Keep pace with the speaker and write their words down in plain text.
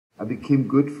I became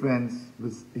good friends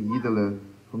with a Yidele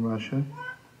from Russia,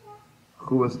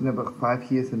 who was never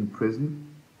 5 years in prison,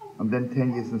 and then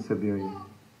 10 years in Siberia.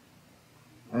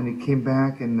 And he came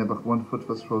back and never one foot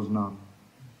was frozen off.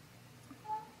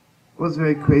 It was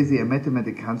very crazy. I met him at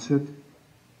a concert,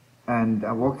 and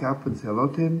I walk up and say hello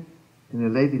to him, and a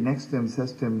lady next to him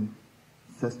says to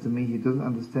me, he doesn't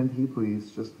understand Hebrew,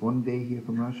 he's just one day here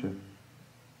from Russia.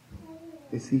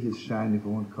 I see his shine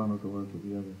from one corner of the world to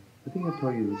the other. I think I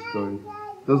told you this story.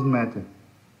 Doesn't matter.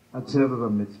 I'd never a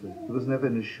mitzvah. He was never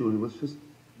in a shul.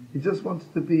 He just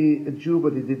wanted to be a Jew,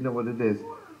 but he didn't know what it is.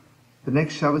 The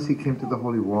next Shabbos he came to the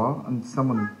Holy War, and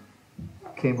someone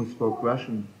came who spoke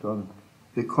Russian, told him.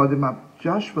 They called him up.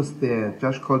 Josh was there.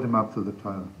 Josh called him up to the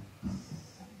toilet.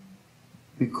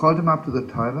 We called him up to the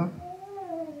toilet,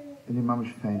 and the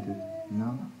mamish fainted, you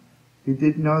know. He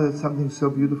didn't know that something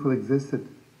so beautiful existed,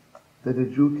 that a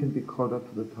Jew can be called up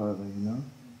to the toilet, you know.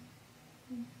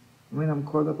 I mean, I'm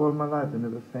called up all my life, I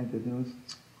never fainted. It was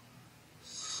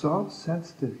so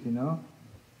sensitive, you know.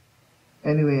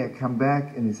 Anyway, I come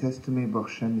back, and he says to me, Baruch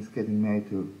Hashem is getting married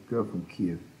to a girl from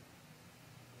Kiev.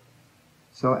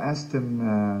 So I asked him,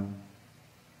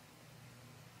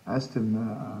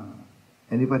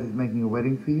 anybody's making a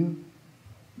wedding for you?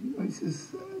 He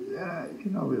says,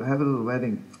 we'll have a little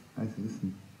wedding. I said,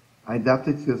 listen, I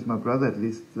adopted you as my brother, at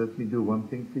least let me do one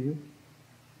thing for you.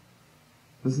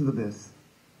 Listen to this.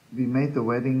 We made the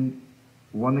wedding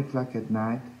 1 o'clock at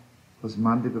night. It was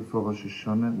Monday before Rosh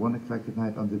Hashanah, 1 o'clock at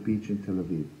night on the beach in Tel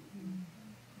Aviv.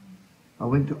 I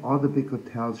went to all the big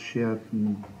hotels,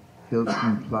 Sheraton,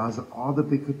 Hilton, Plaza, all the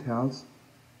big hotels,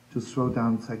 to throw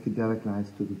down psychedelic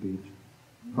lights to the beach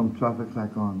from 12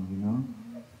 o'clock on, you know.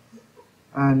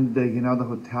 And, the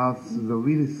hotels, the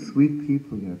really sweet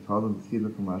people, told them,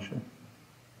 Yidele from Russia,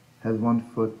 has 1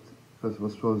 foot, because it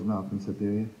was frozen off in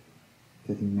Siberia,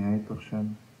 getting married, Baruch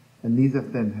Hashem. And neither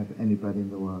of them have anybody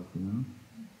in the world, you know.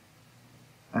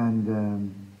 And,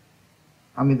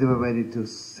 they were ready to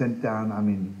send down,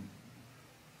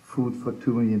 food for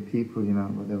 2 million people,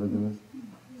 whatever there was.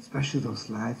 Especially those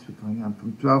lights were going on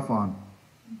from 12 on.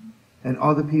 And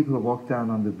all the people who walked down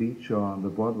on the beach or on the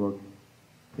boardwalk,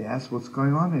 they asked what's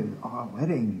going on. It's a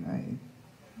wedding,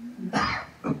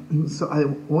 right? So I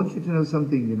want you to know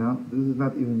something, this is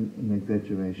not even an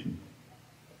exaggeration.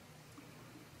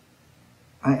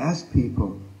 I asked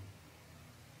people,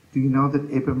 do you know that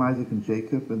Abraham, Isaac, and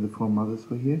Jacob and the 4 mothers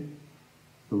were here?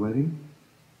 The wedding?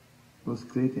 It was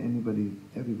clear to everybody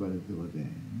that they were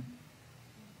there.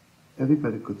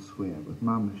 Everybody could swear, but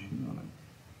mamash,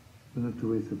 there are no 2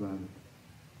 ways about it.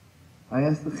 I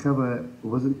asked the Chavra,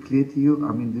 was it clear to you?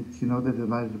 Did you know that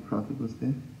Elijah the prophet was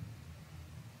there?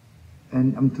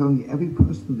 And I'm telling you, every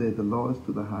person there, the lowest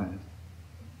to the highest,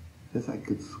 says I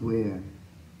could swear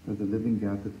by the living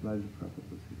God that Elijah the prophet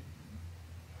was here.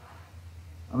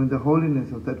 The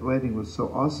holiness of that wedding was so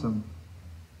awesome.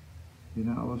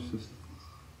 I was just...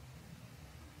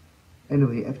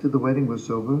 Anyway, after the wedding was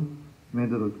over, made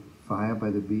a little fire by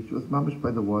the beach. It was mamish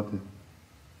by the water.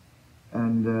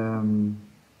 And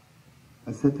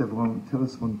I said to everyone, tell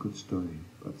us one good story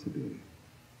about Siberia.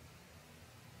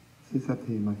 He says, I'll tell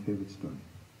you my favorite story.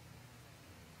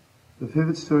 The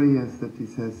favorite story is that he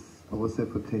says, I was there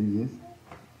for 10 years.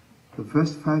 The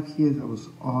first 5 years I was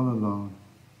all alone.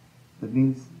 That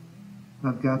means,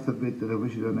 not God forbid that I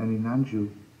wish it on any non-Jew,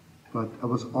 but I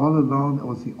was all alone. I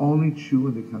was the only Jew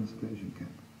in the concentration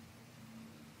camp.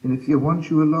 And if you're one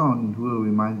Jew alone, who will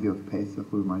remind you of Pesach,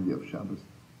 who will remind you of Shabbos?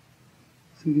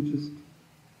 So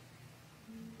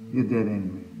you're dead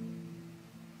anyway.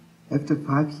 After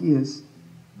 5 years,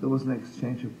 there was an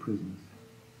exchange of prisoners.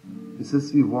 It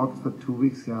says we walked for 2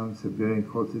 weeks around Siberia,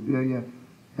 called Siberia.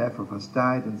 Half of us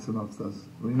died and some of us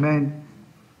remained.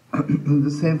 The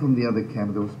same from the other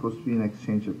camp. There was supposed to be an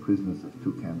exchange of prisoners of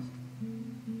 2 camps.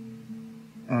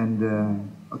 And,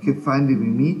 finally we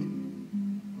meet.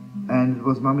 And it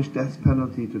was mamish death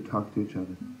penalty to talk to each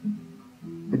other.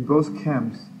 In both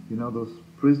camps, those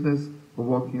prisoners were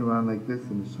walking around like this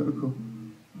in a circle,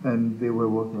 and they were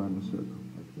walking around in a circle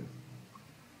like this.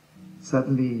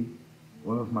 Suddenly,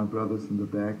 one of my brothers in the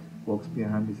back walks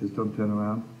behind me, says, don't turn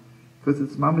around. Because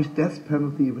it's mamish death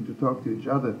penalty even to talk to each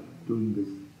other doing this.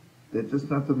 They're just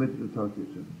not permitted to talk to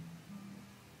each other.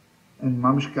 And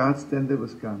mamish guards stand there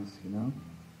with guns,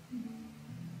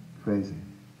 Crazy.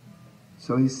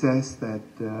 So he says that,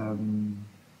 what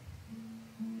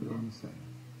do I want to say?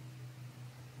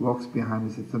 Walks behind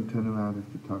me, says, don't turn around, I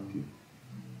have to talk to you.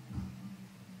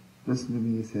 Listen to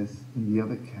me, he says, in the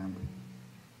other camp,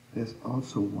 there's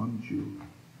also one Jew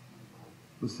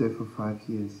who's there for 5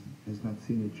 years, has not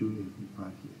seen a Jew yet in 5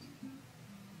 years.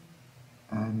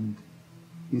 And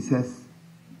He says,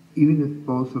 even if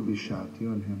both will be shot,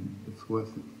 you and him, it's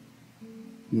worth it.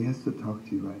 He has to talk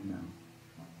to you right now.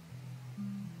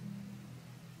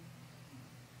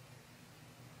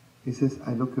 He says,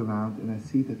 I look around and I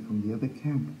see that from the other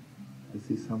camp, I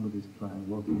see somebody's trying,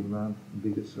 walking around in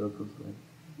bigger circles, right?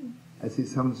 I see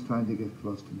someone's trying to get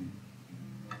close to me.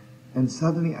 And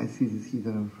suddenly I see this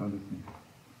heather in front of me.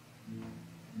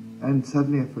 And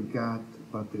suddenly I forgot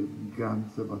about the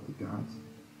guns, about the guards.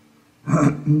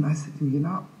 I said to him, you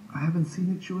know, I haven't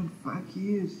seen a Jew in 5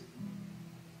 years.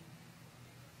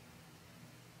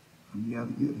 And the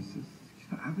other says, you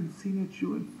know, I haven't seen a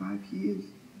Jew in 5 years.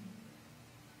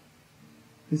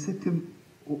 I said to him,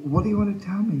 what do you want to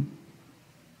tell me?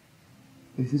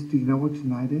 He says, do you know what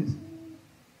tonight is?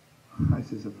 I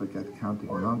says, I forgot counting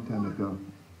a long time ago.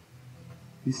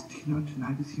 He says, do you know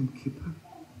tonight is Yom Kippur?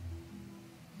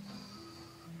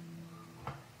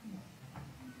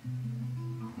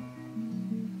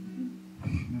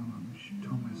 You know, she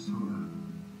tore my soul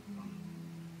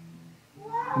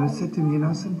out. And I said to him, you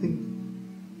know something?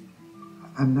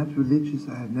 I'm not religious.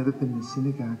 I have never been in a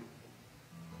synagogue.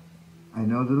 I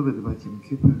know a little bit about Yom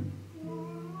Kippur,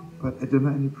 but I don't know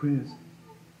any prayers.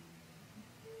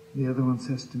 The other one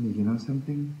says to me, you know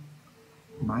something?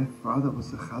 My father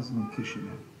was a chazan in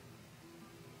Kishinev.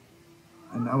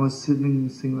 And I was singing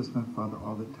with my father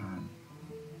all the time.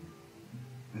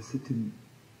 I said to him,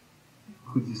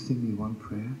 could you sing me one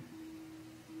prayer?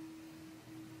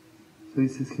 So he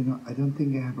says, you know, I don't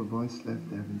think I have a voice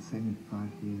left. I haven't sang in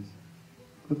 5 years,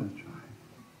 but I'll try.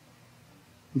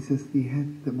 He says he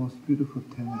had the most beautiful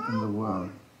tenor in the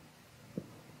world.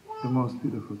 The most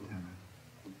beautiful tenor.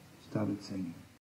 Started singing.